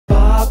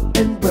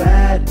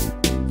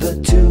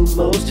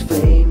most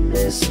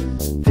famous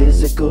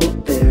physical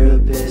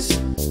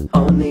therapist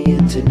on the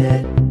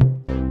internet.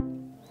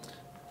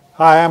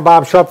 Hi, I'm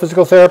Bob Schrupp,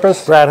 physical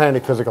therapist. Brad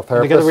Heineck, physical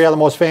therapist. Together we are the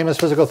most famous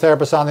physical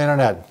therapists on the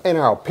internet. In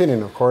our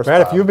opinion, of course.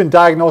 Brad, Bob. if you've been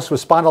diagnosed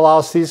with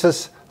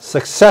spondylolisthesis,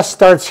 success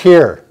starts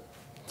here.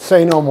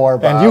 Say no more,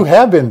 Bob. And you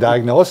have been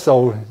diagnosed,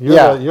 so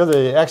you're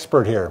the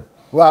expert here.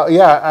 Well,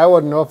 yeah, I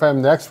wouldn't know if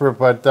I'm the expert,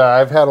 but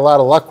I've had a lot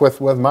of luck with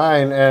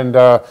mine and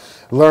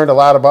learned a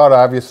lot about it,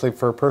 obviously,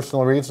 for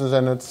personal reasons,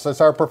 and it's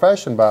our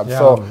profession, Bob. Yeah,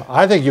 so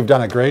I think you've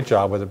done a great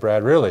job with it,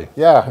 Brad, really.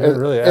 Yeah. You're a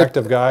really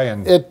active guy.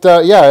 And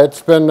yeah,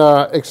 it's been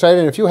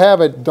exciting. If you have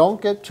it,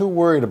 don't get too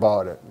worried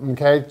about it,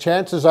 okay?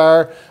 Chances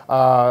are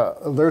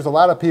there's a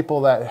lot of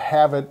people that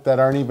have it that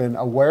aren't even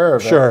aware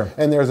of it. Sure.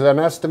 And there's an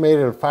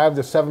estimated 5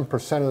 to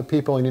 7% of the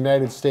people in the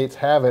United States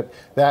have it.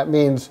 That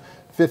means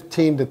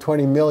 15 to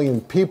 20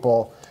 million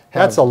people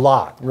have. That's a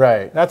lot.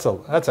 Right. That's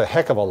a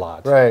heck of a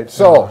lot. Right.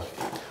 So,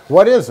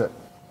 what is it?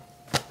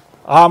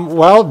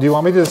 Well, do you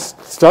want me to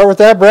start with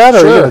that, Brad, or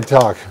are you going to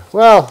talk?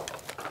 Well,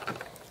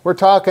 we're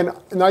talking,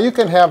 now you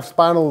can have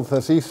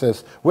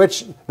spondylolisthesis,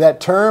 which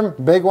that term,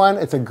 big one,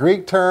 it's a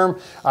Greek term.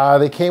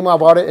 They came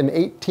about it in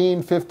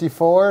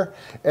 1854,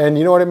 and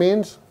you know what it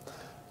means?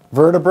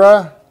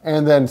 Vertebra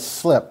and then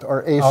slipped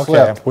or a-slipped.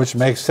 Okay, which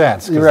makes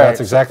sense, because right. that's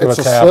exactly it's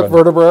what's a happened. slip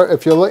vertebra.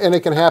 If you look, and it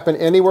can happen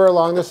anywhere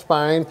along the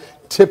spine,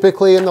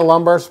 typically in the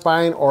lumbar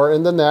spine or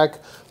in the neck.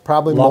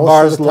 Probably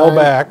Lumbar's most of the time. low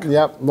back.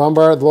 Yep,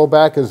 lumbar, low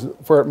back is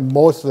where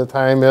most of the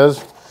time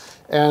is.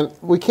 And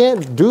we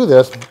can't do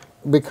this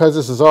because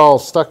this is all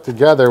stuck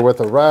together with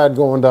a rod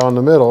going down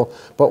the middle.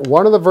 But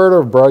one of the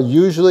vertebrae,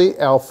 usually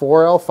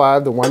L4,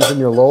 L5, the ones in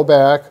your low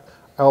back,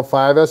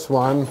 L5,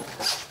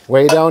 S1,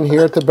 way down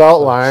here at the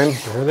belt line.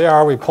 Here they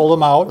are, we pull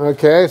them out.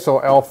 Okay,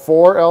 so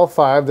L4,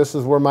 L5, this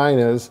is where mine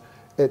is.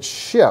 It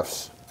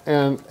shifts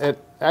and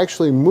it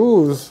actually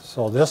moves.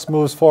 So this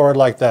moves forward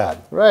like that.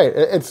 Right.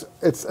 It's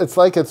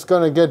like it's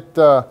going to get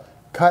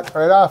cut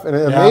right off, and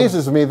it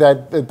amazes me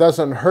that it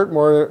doesn't hurt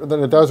more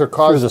than it does or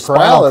cause the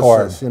spinal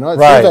paralysis. cord. You know, it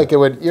Right. seems like it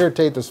would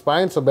irritate the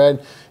spine so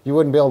bad you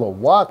wouldn't be able to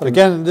walk. But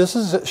again,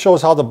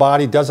 shows how the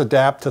body does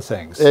adapt to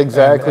things.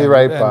 Exactly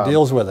right, Bob. And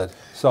deals with it.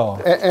 So.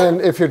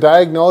 And if you're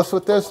diagnosed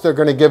with this, they're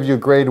going to give you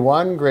grade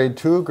 1, grade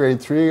 2,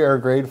 grade 3, or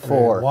grade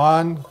 4. Grade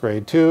 1,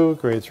 grade 2,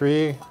 grade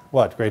 3.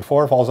 What, grade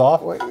 4 falls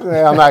off?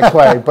 Well, not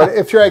quite. But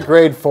if you're at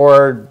grade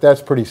 4,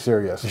 that's pretty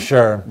serious.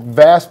 Sure.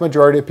 Vast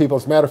majority of people,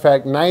 as a matter of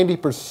fact,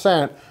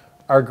 90%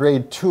 are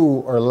grade 2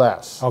 or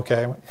less.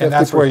 Okay, and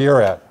that's where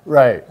you're at.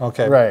 Right.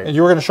 Okay. Right. And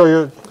you were going to show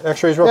your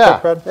x-rays real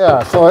quick, Brad?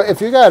 Yeah. So if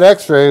you got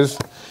x-rays,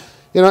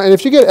 you know, and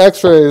if you get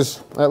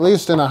x-rays, at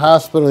least in a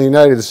hospital in the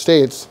United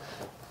States,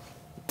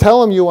 tell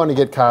them you want to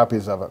get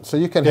copies of it so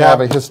you can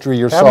have a history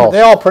yourself.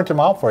 They all print them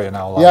out for you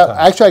now a lot of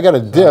times. Actually I got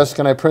a disc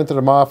and I printed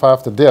them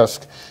off the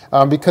disc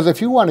because if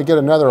you want to get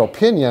another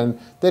opinion,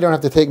 they don't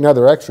have to take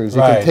another x-rays.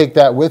 You can take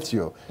that with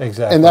you.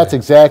 Exactly. And that's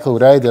exactly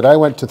what I did. I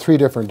went to 3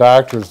 different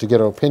doctors to get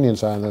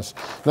opinions on this.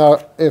 Now,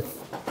 if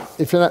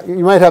you're not,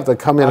 you might have to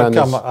come in on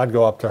this. I'd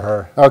go up to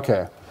her.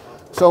 Okay.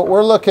 So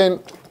we're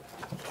looking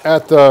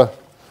at the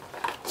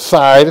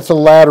side. It's a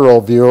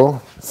lateral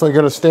view. So you're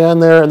going to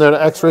stand there and then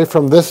x-ray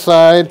from this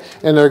side,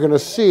 and they're going to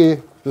see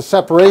the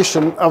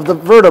separation of the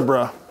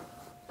vertebra.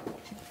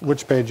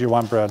 Which page you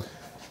want, Brad?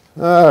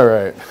 All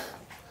right.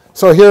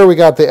 So here we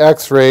got the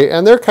x-ray,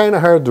 and they're kind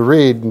of hard to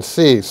read and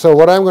see. So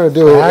what I'm going to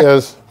do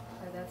is...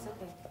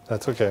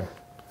 That's okay.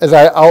 As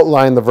I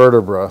outline the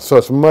vertebra, so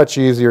it's much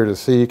easier to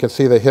see. You can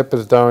see the hip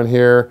is down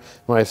here,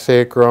 my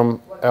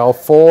sacrum,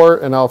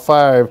 L4 and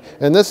L5.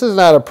 And this is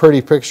not a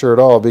pretty picture at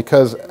all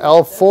because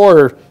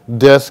L4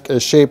 disc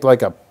is shaped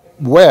like a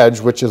wedge,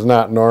 which is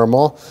not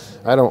normal.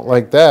 I don't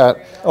like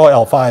that. Oh,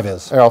 L5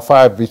 is.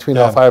 L5, between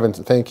L5 and,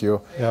 thank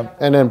you. Yep.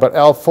 And then, but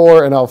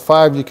L4 and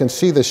L5, you can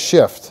see the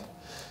shift.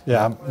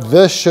 Yeah.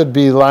 This should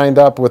be lined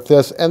up with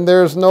this, and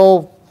there's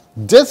no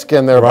disc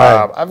in there,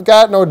 Bob. I've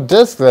got no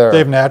disc there.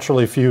 They've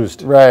naturally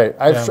fused. Right.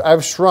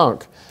 I've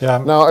shrunk. Yeah.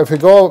 Now, if you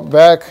go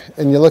back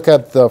and you look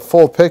at the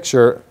full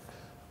picture,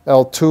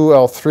 L2,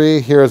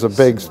 L3, here's a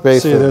big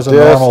space. See, there's a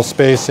normal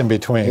space in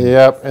between.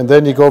 Yep, and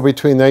then you go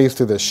between these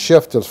to the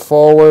shift is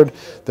forward.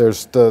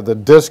 There's the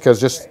disc has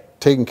just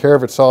taken care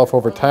of itself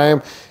over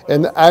time.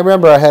 And I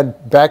remember I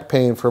had back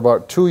pain for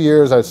about 2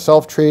 years. I was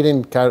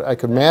self-treating. I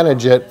could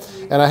manage it.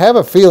 And I have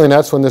a feeling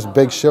that's when this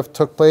big shift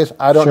took place.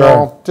 I don't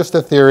know, just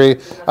a theory.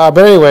 But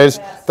anyways,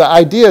 the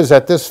idea is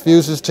that this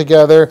fuses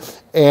together,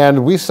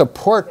 and we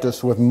support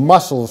this with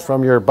muscles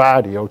from your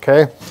body,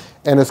 okay?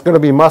 And it's going to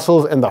be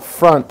muscles in the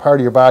front part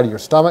of your body. Your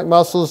stomach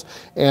muscles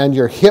and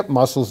your hip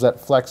muscles that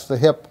flex the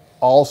hip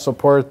all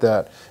support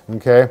that,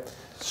 okay?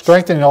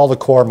 Strengthening all the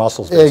core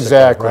muscles, basically,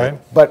 exactly.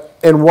 Right? But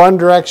in one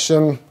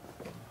direction,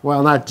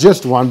 well, not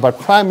just one, but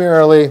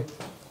primarily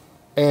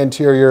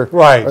anterior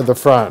or the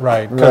front.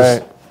 Right.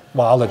 Well,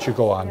 I'll let you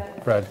go on,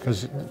 Fred,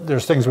 because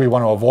there's things we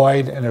want to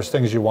avoid and there's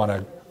things you want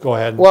to go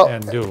ahead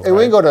and do. And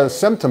we can go to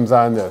symptoms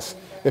on this.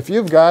 If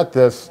you've got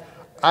this,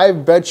 I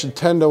bet you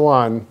 10 to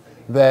 1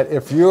 that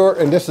if you're,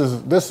 and this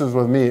is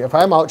with me, if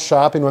I'm out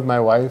shopping with my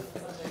wife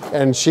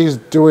and she's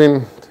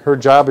doing her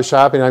job of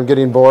shopping. I'm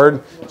getting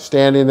bored,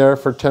 standing there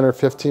for 10 or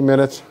 15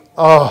 minutes.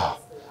 Oh,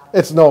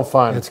 it's no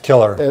fun. It's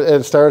killer.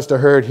 It starts to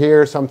hurt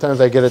here.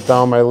 Sometimes I get it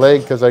down my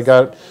leg because I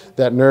got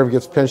that nerve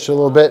gets pinched a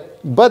little bit.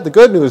 But the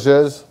good news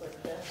is,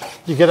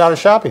 you get out of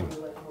shopping.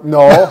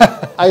 No,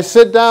 I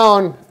sit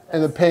down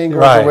and the pain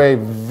goes away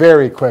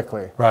very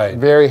quickly. Right.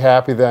 Very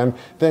happy then.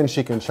 Then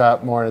she can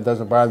shop more and it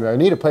doesn't bother me. I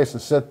need a place to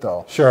sit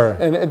though. Sure.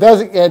 And it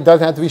doesn't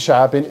have to be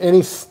shopping.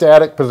 Any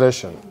static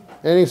position.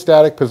 Any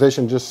static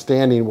position just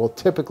standing will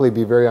typically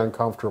be very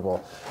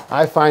uncomfortable.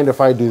 I find if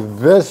I do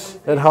this,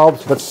 it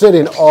helps, but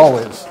sitting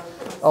always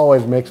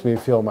makes me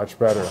feel much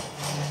better.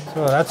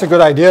 So that's a good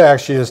idea,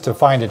 actually, is to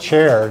find a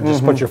chair and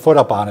just put your foot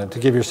up on it to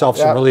give yourself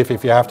some relief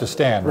if you have to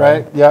stand,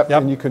 right? Yep.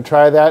 And you can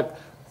try that.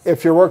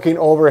 If you're working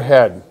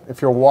overhead,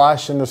 if you're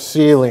washing the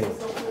ceiling,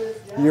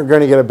 you're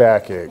going to get a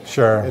backache.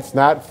 Sure. It's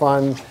not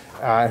fun.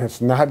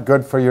 It's not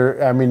good for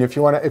your. I mean, if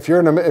you're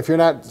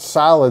not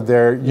solid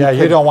there.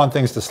 You don't want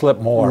things to slip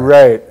more.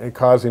 Right, and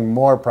causing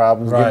more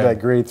problems. Get that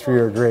grade 3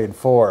 or grade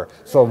 4.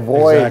 So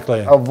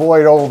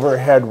avoid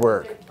overhead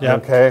work.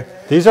 Yep. Okay.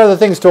 These are the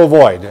things to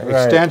avoid: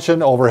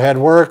 extension, overhead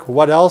work.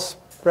 What else,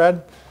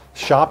 Fred?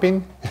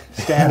 Shopping,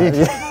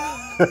 standing.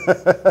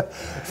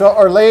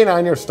 Or laying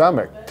on your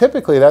stomach.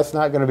 Typically, that's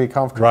not going to be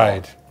comfortable.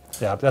 Right.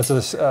 Yeah, that's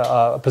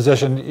a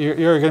position.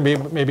 You're going to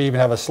be maybe even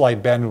have a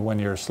slight bend when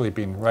you're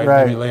sleeping, right?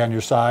 Maybe lay on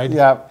your side.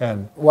 Yeah.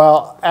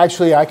 Well,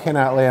 actually, I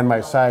cannot lay on my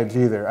sides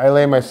either. I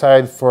lay on my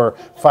side for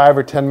 5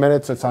 or 10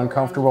 minutes. It's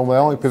uncomfortable. The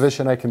only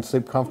position I can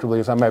sleep comfortably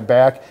is on my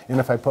back, and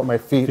if I put my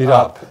feet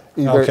up.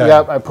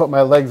 I put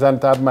my legs on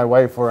top of my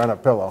wife or on a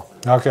pillow.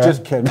 Okay.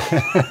 Just kidding.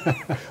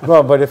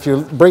 Well, but if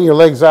you bring your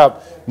legs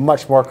up,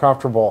 much more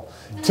comfortable,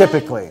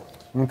 typically.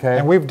 Okay.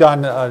 And we've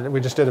done, we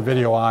just did a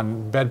video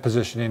on bed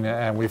positioning,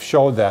 and we've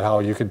showed that how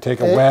you could take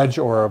a wedge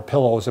or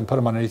pillows and put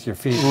them underneath your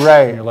feet.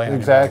 Right, when you're laying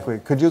exactly.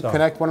 Could you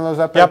connect one of those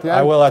up at the end?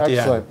 I will at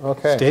Excellent. the end.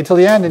 Okay. Stay till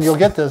the end and you'll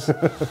get this. All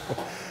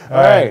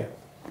right.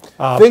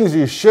 Things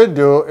you should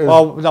do is...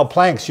 Oh, no,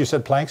 planks. You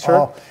said planks, sir?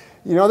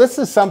 Oh, this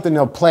is something,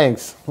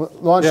 planks.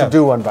 Why don't you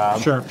do one, Bob?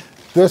 Sure.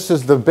 This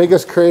is the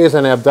biggest craze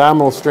in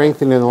abdominal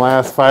strengthening in the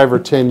last 5 or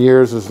 10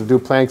 years is to do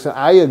planks. And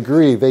I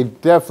agree, they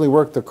definitely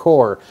work the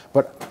core,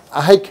 but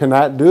I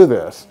cannot do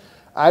this.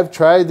 I've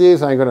tried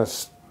these, and I'm going to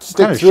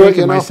stick through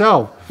it.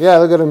 Myself. Yeah,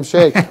 look at him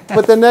shake.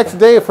 But the next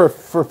day, for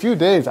a few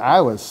days,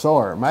 I was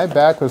sore. My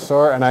back was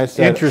sore, and I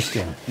said,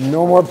 "Interesting.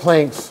 No more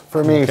planks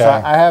for me." Okay. So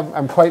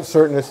I'm quite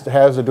certain this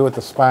has to do with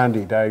the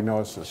spondy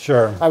diagnosis.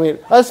 Sure. I mean,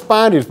 us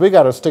spondies, we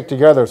got to stick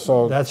together.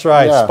 So that's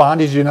right. Yeah.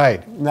 Spondies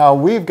unite. Now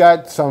we've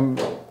got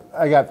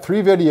I got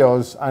 3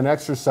 videos on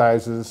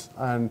exercises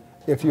on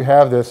if you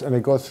have this, and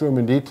it goes through them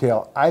in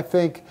detail. I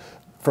think,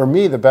 for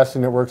me, the best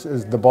thing that works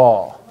is the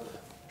ball.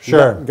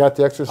 Sure. Got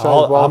the exercise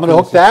ball? I'm going to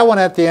hook that one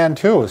at the end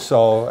too.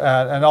 So,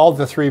 and all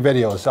the 3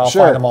 videos, I'll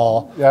find them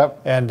all.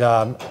 Yep. And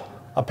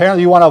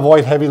apparently you want to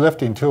avoid heavy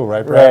lifting too,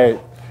 right, Brad?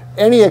 Right.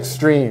 Any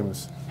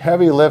extremes,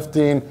 heavy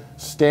lifting,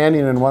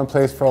 standing in one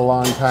place for a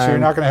long time. So you're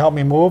not going to help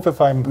me move if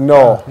I'm...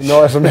 No.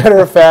 As a matter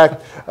of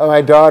fact,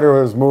 my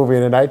daughter was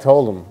moving, and I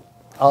told him,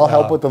 I'll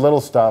help with the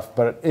little stuff,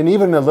 and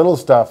even the little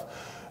stuff,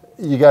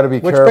 you got to be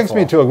careful. Which brings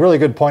me to a really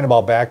good point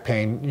about back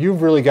pain.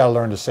 You've really got to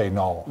learn to say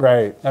no.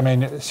 Right. I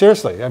mean,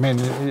 seriously. I mean,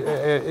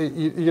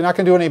 you're not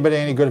going to do anybody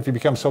any good if you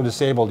become so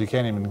disabled you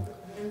can't even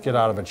get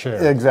out of a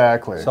chair.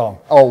 Exactly. So.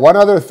 Oh, one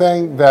other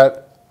thing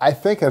that I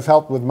think has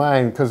helped with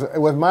mine, because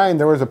with mine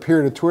there was a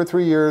period of 2 or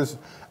 3 years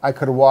I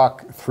could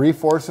walk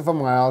 3/4 of a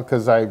mile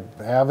because I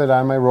have it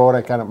on my road.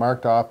 I got it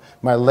marked off.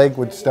 My leg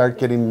would start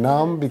getting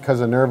numb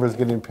because the nerve was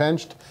getting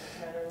pinched.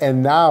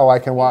 And now I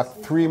can walk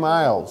 3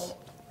 miles.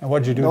 And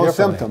what'd you do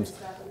differently? No symptoms.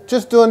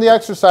 Just doing the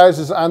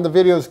exercises on the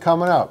videos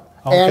coming up.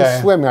 Okay.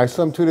 And swimming. I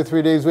swim 2 to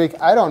 3 days a week.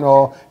 I don't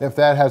know if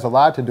that has a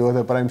lot to do with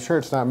it, but I'm sure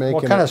it's not making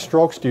What kind of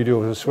strokes do you do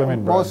with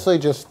swimming, Brad? Mostly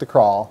just the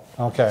crawl.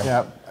 Okay.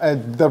 Yeah.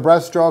 The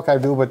breaststroke I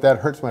do, but that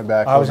hurts my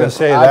back. I was going to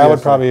say, that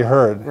would probably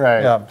hurt.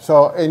 Right. Yeah.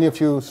 So, and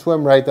if you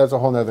swim right, that's a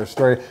whole other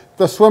story.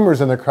 The swimmers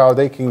in the crowd,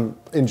 they can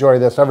enjoy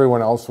this.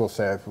 Everyone else will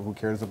say, who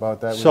cares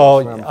about that? So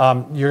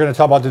you're going to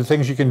talk about the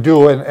things you can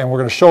do, and we're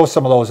going to show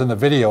some of those in the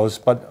videos,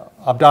 but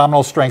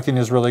abdominal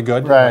strengthening is really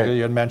good, right. Like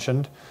you had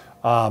mentioned.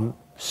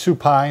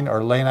 Supine,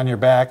 or laying on your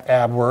back,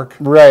 ab work.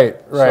 Right.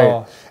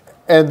 So,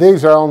 and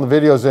these are all in the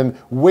videos, and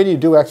when you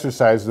do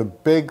exercise, the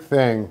big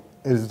thing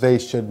is they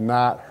should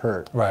not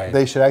hurt. Right.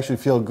 They should actually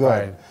feel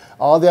good. Right.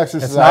 All the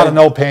exercises. It's not a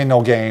no pain,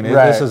 no gain.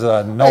 Right. This is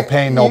a no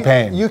pain, no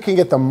pain. You can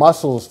get the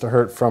muscles to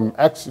hurt from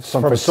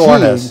fatigue,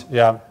 soreness.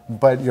 Yeah.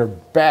 But your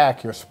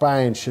back, your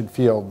spine should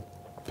feel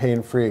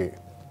pain-free.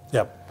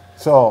 Yep.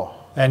 So.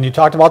 And you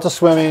talked about the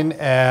swimming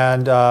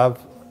and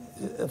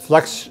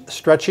flex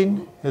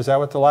stretching. Is that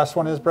what the last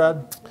one is,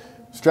 Brad?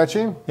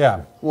 Stretching?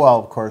 Yeah. Well,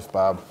 of course,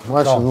 Bob.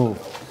 Why don't you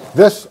move?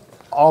 This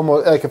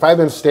almost, like if I've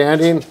been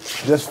standing,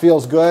 this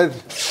feels good.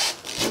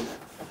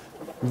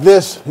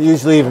 This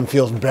usually even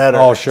feels better.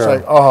 Oh, sure.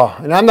 It's like,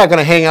 and I'm not going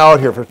to hang out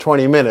here for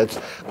 20 minutes,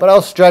 but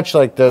I'll stretch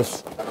like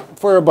this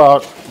for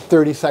about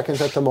 30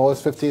 seconds at the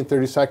most, 15,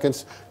 30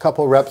 seconds,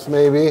 couple reps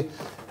maybe.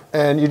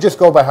 And you just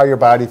go by how your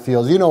body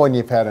feels. You know when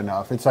you've had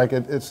enough. It's like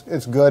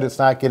it's good. It's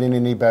not getting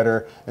any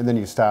better, and then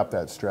you stop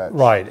that stretch.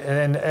 Right,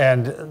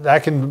 and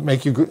that can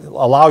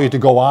allow you to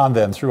go on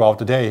then throughout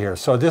the day here.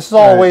 So this is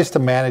all ways to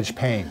manage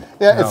pain.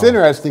 Yeah, it's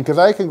interesting because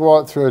I can go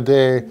out through a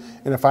day,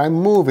 and if I'm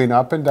moving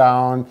up and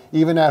down,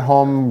 even at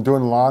home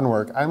doing lawn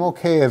work, I'm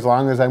okay as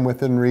long as I'm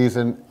within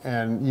reason.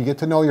 And you get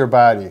to know your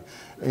body.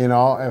 You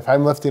know, if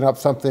I'm lifting up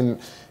something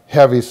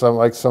heavy,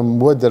 some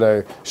wood that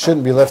I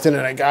shouldn't be lifting,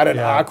 and I got it in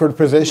an awkward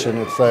position.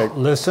 It's like,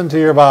 listen to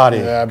your body,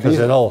 because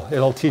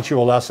it'll teach you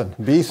a lesson.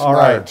 Be smart.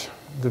 All right,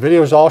 the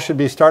videos all should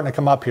be starting to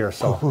come up here,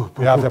 so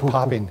you have the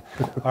popping.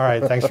 All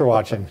right, thanks for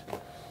watching.